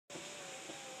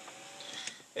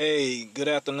Hey, good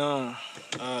afternoon.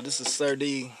 This is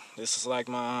Sirdee. This is like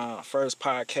my first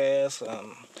podcast.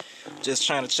 Just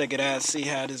trying to check it out, see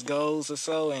how this goes or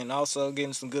so, and also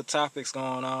getting some good topics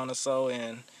going on or so.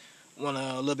 And want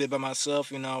a little bit about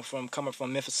myself, from coming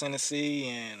from Memphis, Tennessee,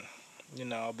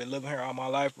 and I've been living here all my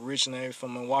life, originally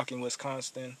from Milwaukee,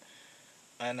 Wisconsin,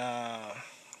 and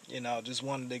just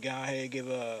wanted to go ahead and give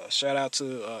a shout out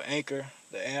to Anchor,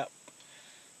 the app.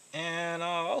 And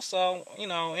also,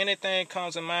 anything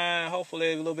comes in mind,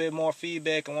 hopefully a little bit more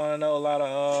feedback. I want to know a lot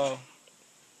of,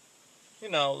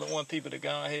 want people to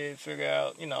go ahead and figure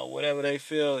out, whatever they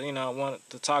feel, want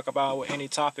to talk about with any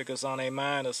topic that's on their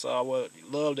mind. Or so I would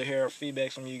love to hear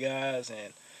feedback from you guys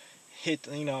and hit,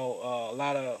 a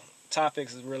lot of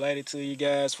topics related to you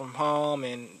guys from home.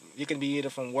 And it can be either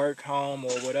from work, home,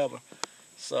 or whatever.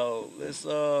 So let's,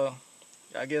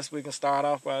 I guess we can start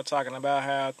off by talking about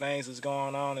how things is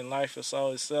going on in life or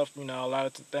so itself, a lot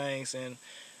of the things, and,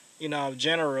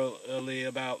 generally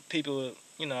about people,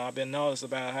 I've been noticed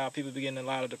about how people be getting a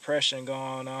lot of depression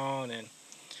going on and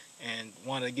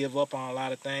want to give up on a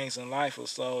lot of things in life or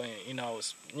so, and,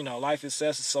 it's, life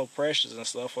itself is so precious and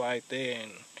stuff like that,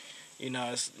 and,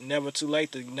 it's never too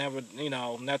late to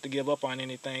not to give up on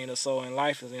anything or so in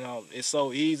life. It's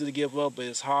so easy to give up, but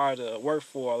it's hard to work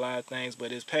for a lot of things,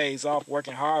 but it pays off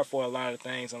working hard for a lot of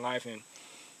things in life. And,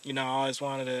 I always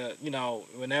wanted to,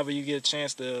 whenever you get a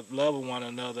chance to love one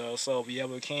another or so, if you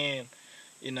ever can,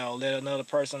 let another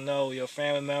person know, your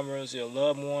family members, your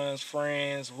loved ones,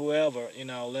 friends, whoever,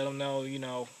 let them know,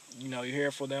 you're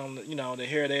here for them, to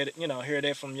hear that, hear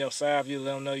that from your side. You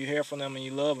let them know you're here for them and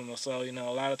you love them. Or so, a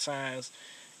lot of times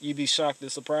you be shocked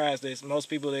and surprised that most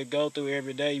people that go through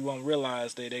every day, you won't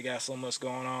realize that they got so much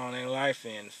going on in life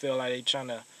and feel like they trying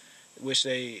to wish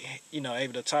they,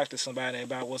 able to talk to somebody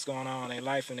about what's going on in their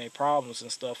life and their problems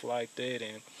and stuff like that.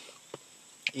 And,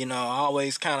 I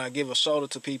always kind of give a shoulder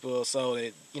to people so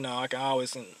that, I can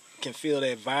always can feel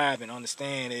that vibe and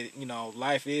understand that,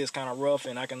 life is kind of rough,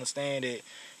 and I can understand that,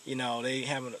 they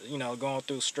haven't, going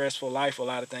through stressful life, a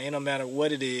lot of things. It don't matter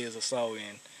what it is or so.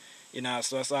 And,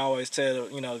 so that's I always tell,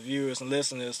 viewers and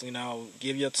listeners,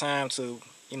 give your time to,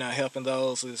 helping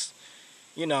those who's,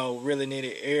 really need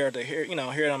an ear to hear,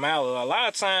 hear them out. A lot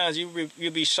of times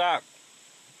you'll be shocked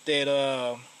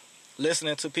that,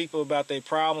 listening to people about their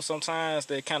problems, sometimes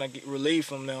they kind of get relief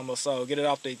from them or so, get it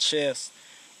off their chest,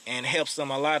 and helps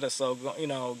them a lot. Or so,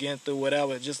 getting through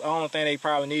whatever. Just the only thing they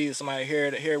probably need is somebody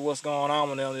to hear what's going on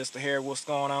with them, just to hear what's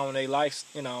going on in their life,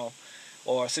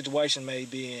 or a situation may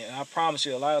be in. And I promise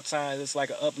you, a lot of times it's like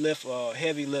an uplift or a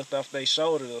heavy lift off their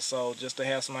shoulders or so, just to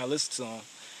have somebody listen to them.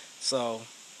 So,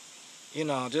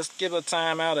 just give a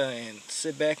time out and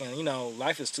sit back and,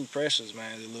 life is too precious,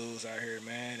 man, to lose out here,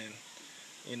 man. And,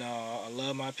 I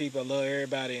love my people, I love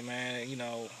everybody, man,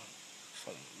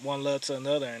 from one love to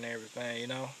another and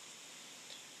everything,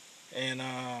 And,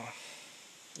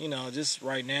 just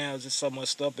right now, just so much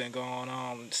stuff been going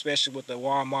on, especially with the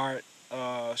Walmart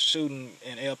shooting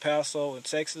in El Paso in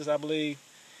Texas, I believe.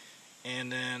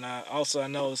 And then also I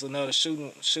know it's another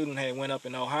shooting had went up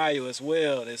in Ohio as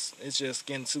well. It's just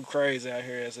getting too crazy out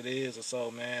here as it is or so,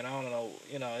 man. I don't know,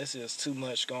 it's just too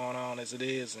much going on as it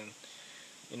is, and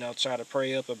try to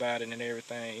pray up about it and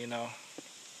everything,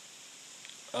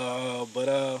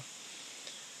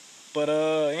 But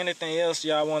anything else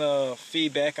y'all want to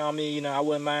feedback on me, I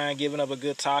wouldn't mind giving up a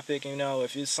good topic.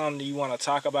 If it's something you want to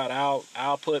talk about,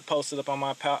 I'll post it up on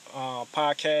my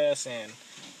podcast, and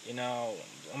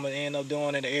I'm gonna end up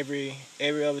doing it every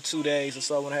other 2 days or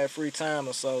so when I have free time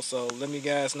or so. So let me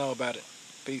guys know about it.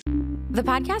 Peace. The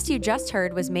podcast you just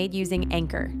heard was made using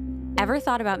Anchor. Ever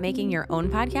thought about making your own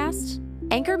podcast?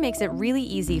 Anchor makes it really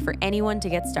easy for anyone to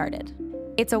get started.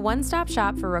 It's a one-stop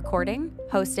shop for recording,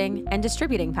 hosting, and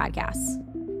distributing podcasts.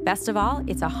 Best of all,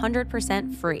 it's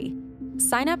 100% free.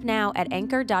 Sign up now at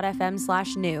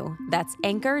anchor.fm/new. That's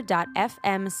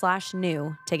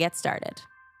anchor.fm/new to get started.